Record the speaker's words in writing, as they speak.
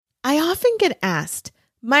often get asked,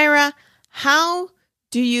 Myra, how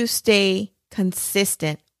do you stay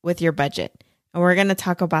consistent with your budget? And we're going to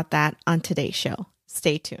talk about that on today's show.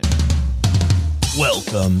 Stay tuned.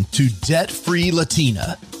 Welcome to Debt Free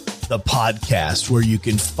Latina, the podcast where you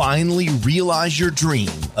can finally realize your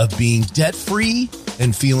dream of being debt free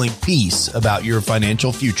and feeling peace about your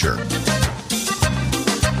financial future.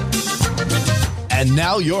 And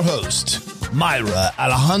now your host, Myra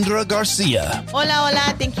Alejandra Garcia. Hola,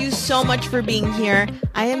 hola. Thank you so much for being here.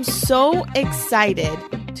 I am so excited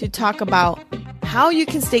to talk about how you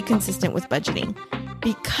can stay consistent with budgeting,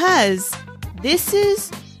 because this is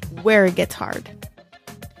where it gets hard.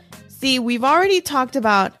 See, we've already talked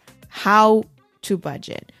about how to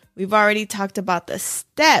budget. We've already talked about the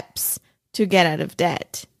steps to get out of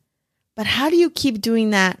debt. But how do you keep doing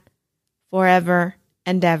that forever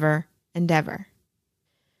and ever and ever?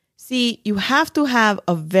 See, you have to have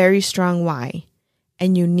a very strong why,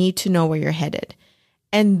 and you need to know where you're headed.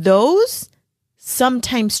 And those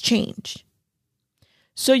sometimes change.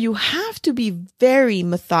 So you have to be very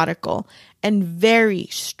methodical and very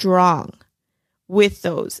strong with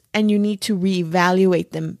those, and you need to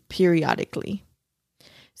reevaluate them periodically.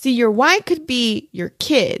 See, your why could be your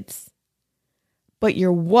kids, but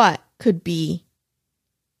your what could be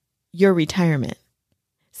your retirement.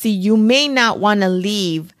 See, you may not want to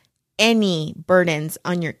leave any burdens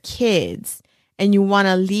on your kids, and you want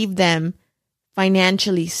to leave them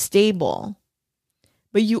financially stable,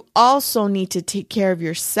 but you also need to take care of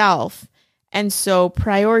yourself. And so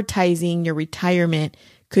prioritizing your retirement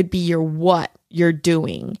could be your what you're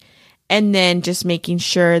doing, and then just making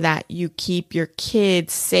sure that you keep your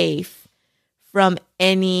kids safe from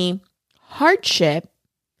any hardship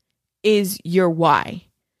is your why.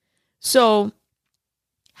 So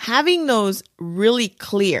having those really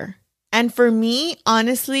clear. And for me,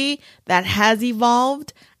 honestly, that has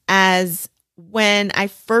evolved as when I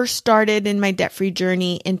first started in my debt-free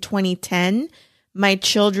journey in 2010, my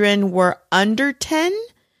children were under 10.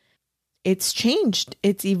 It's changed.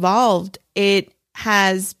 It's evolved. It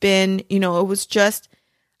has been, it was just,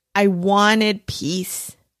 I wanted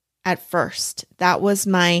peace at first. That was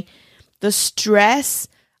the stress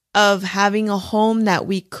of having a home that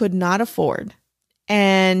we could not afford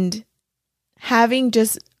and having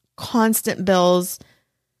just constant bills.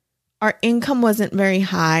 Our income wasn't very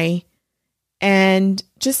high, and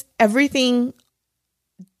just everything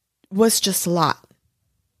was just a lot.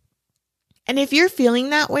 And if you're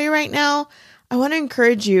feeling that way right now, I want to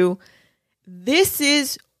encourage you. This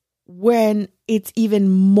is when it's even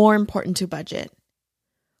more important to budget.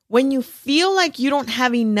 When you feel like you don't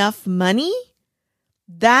have enough money,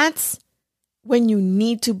 that's when you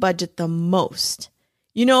need to budget the most.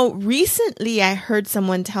 Recently I heard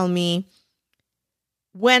someone tell me,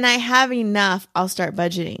 when I have enough, I'll start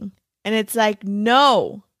budgeting. And it's like,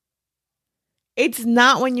 no, it's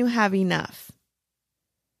not when you have enough.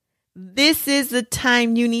 This is the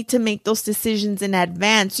time you need to make those decisions in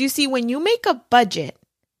advance. You see, when you make a budget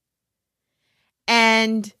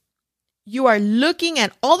and you are looking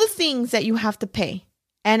at all the things that you have to pay,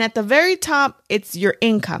 and at the very top, it's your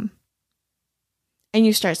income. And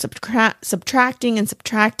you start subtracting and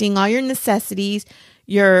subtracting all your necessities,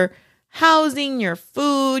 your housing, your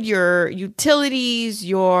food, your utilities,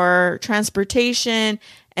 your transportation,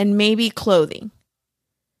 and maybe clothing.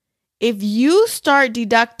 If you start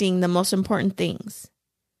deducting the most important things,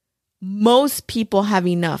 most people have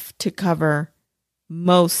enough to cover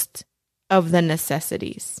most of the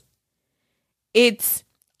necessities. It's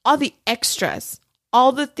all the extras,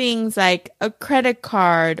 all the things like a credit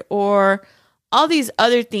card or all these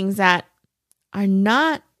other things that are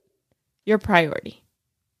not your priority.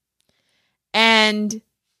 And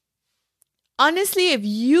honestly, if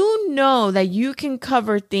you know that you can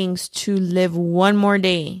cover things to live one more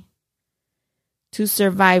day, to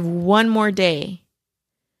survive one more day,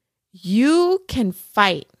 you can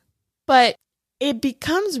fight. But it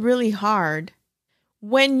becomes really hard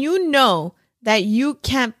when you know that you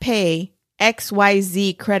can't pay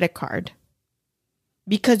XYZ credit card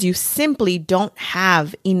because you simply don't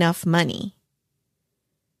have enough money.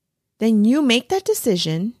 Then you make that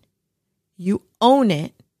decision, you own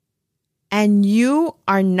it, and you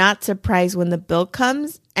are not surprised when the bill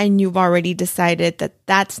comes and you've already decided that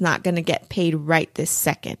that's not going to get paid right this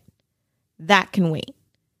second. That can wait.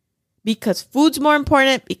 Because food's more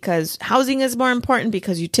important, because housing is more important,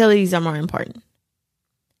 because utilities are more important.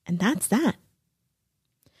 And that's that.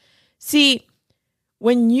 See,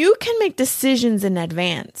 when you can make decisions in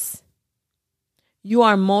advance, you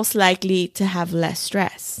are most likely to have less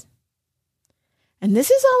stress. And this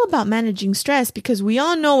is all about managing stress, because we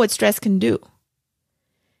all know what stress can do.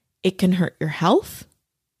 It can hurt your health.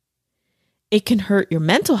 It can hurt your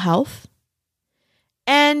mental health.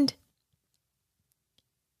 And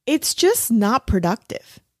it's just not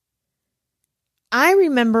productive. I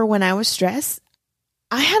remember when I was stressed,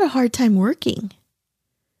 I had a hard time working.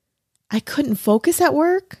 I couldn't focus at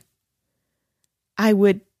work.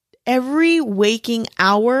 Every waking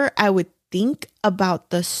hour, I would think about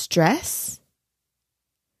the stress.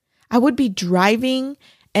 I would be driving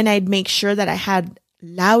and I'd make sure that I had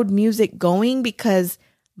loud music going because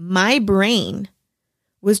my brain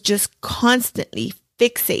was just constantly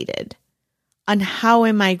fixated on how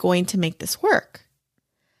am I going to make this work?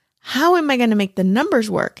 How am I going to make the numbers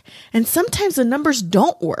work? And sometimes the numbers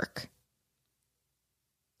don't work.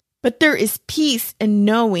 But there is peace in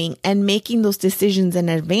knowing and making those decisions in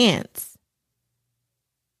advance.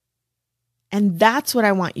 And that's what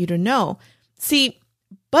I want you to know. See,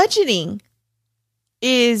 budgeting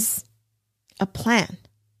is a plan.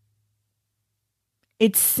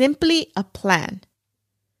 It's simply a plan.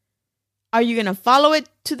 Are you going to follow it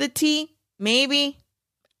to the T? Maybe.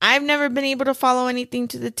 I've never been able to follow anything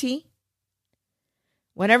to the T.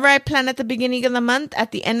 Whatever I plan at the beginning of the month,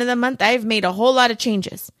 at the end of the month, I've made a whole lot of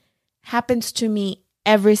changes. Happens to me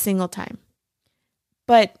every single time.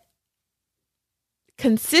 But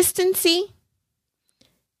consistency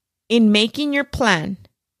in making your plan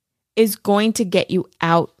is going to get you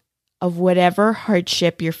out of whatever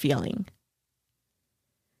hardship you're feeling.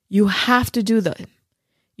 You have to do that.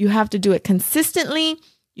 You have to do it consistently.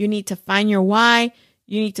 You need to find your why.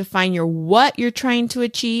 You need to find your what you're trying to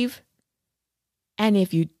achieve. And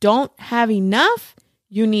if you don't have enough,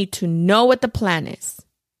 you need to know what the plan is.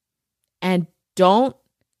 And don't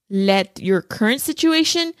let your current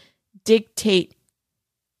situation dictate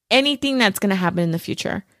anything that's going to happen in the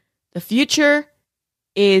future. The future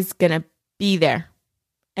is going to be there.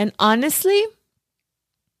 And honestly,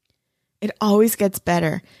 it always gets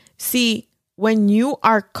better. See, when you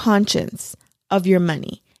are conscious of your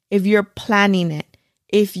money, if you're planning it,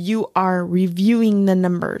 if you are reviewing the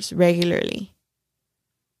numbers regularly,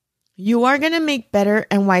 you are going to make better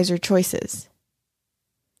and wiser choices.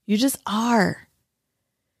 You just are.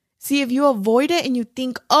 See, if you avoid it and you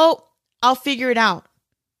think, oh, I'll figure it out.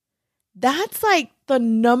 That's like the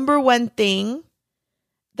number one thing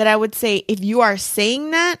that I would say. If you are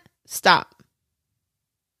saying that, stop.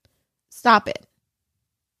 Stop it.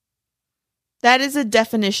 That is a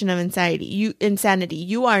definition of insanity.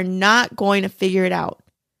 You are not going to figure it out.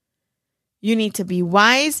 You need to be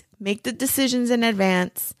wise, make the decisions in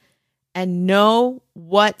advance, and know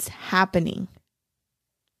what's happening.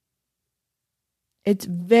 It's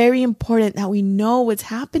very important that we know what's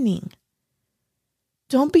happening.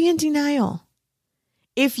 Don't be in denial.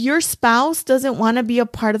 If your spouse doesn't want to be a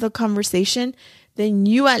part of the conversation, then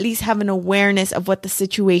you at least have an awareness of what the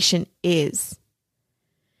situation is.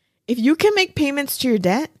 If you can make payments to your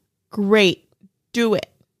debt, great, do it.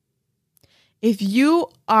 If you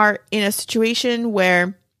are in a situation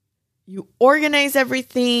where you organize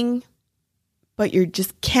everything, but you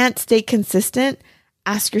just can't stay consistent,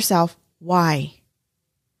 ask yourself, why?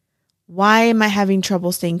 Why am I having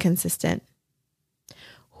trouble staying consistent?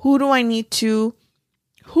 Who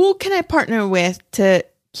can I partner with to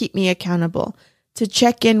keep me accountable, to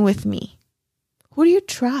check in with me? Who do you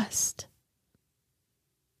trust?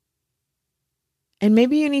 And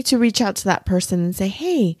maybe you need to reach out to that person and say,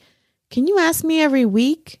 hey, can you ask me every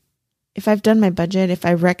week if I've done my budget, if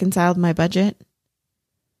I've reconciled my budget?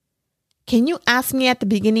 Can you ask me at the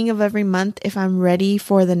beginning of every month if I'm ready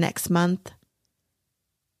for the next month?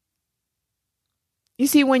 You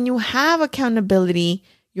see, when you have accountability,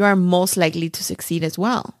 you are most likely to succeed as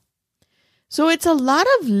well. So it's a lot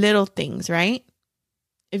of little things, right?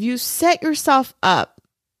 If you set yourself up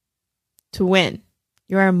to win,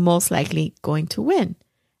 you are most likely going to win.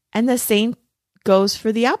 And the same goes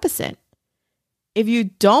for the opposite. If you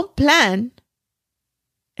don't plan,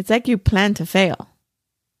 it's like you plan to fail.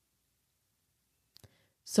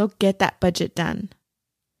 So get that budget done.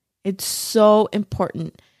 It's so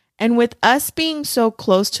important. And with us being so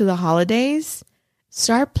close to the holidays,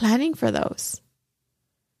 start planning for those.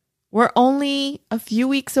 We're only a few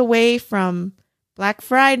weeks away from Black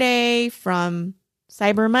Friday, from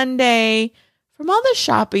Cyber Monday, from all the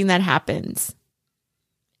shopping that happens.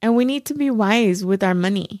 And we need to be wise with our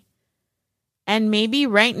money. And maybe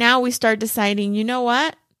right now we start deciding, you know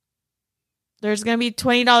what? There's going to be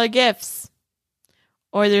 $20 gifts.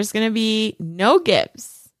 Or there's going to be no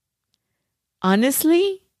gifts.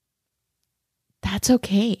 Honestly, that's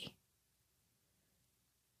okay.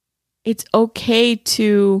 It's okay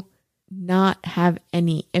to not have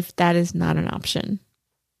any if that is not an option.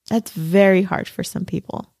 That's very hard for some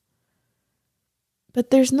people. But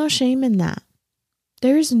there's no shame in that.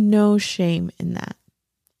 There's no shame in that.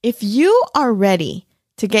 If you are ready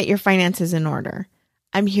to get your finances in order,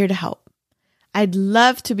 I'm here to help. I'd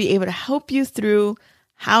love to be able to help you through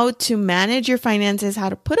how to manage your finances, how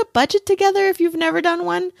to put a budget together if you've never done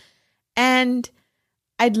one. And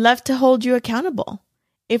I'd love to hold you accountable.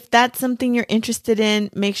 If that's something you're interested in,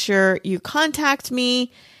 make sure you contact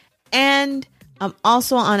me. And I'm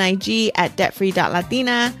also on IG at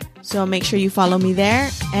debtfree.latina. So make sure you follow me there,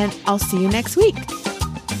 and I'll see you next week.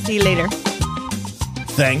 See you later.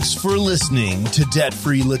 Thanks for listening to Debt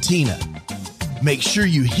Free Latina. Make sure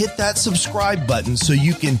you hit that subscribe button so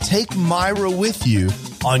you can take Myra with you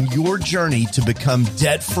on your journey to become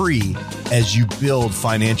debt free as you build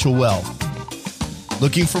financial wealth.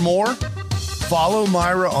 Looking for more? Follow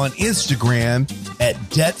Myra on Instagram at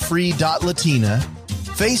debtfree.latina,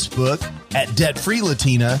 Facebook at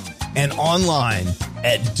debtfreelatina, and online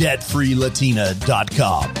at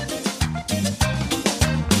debtfreelatina.com.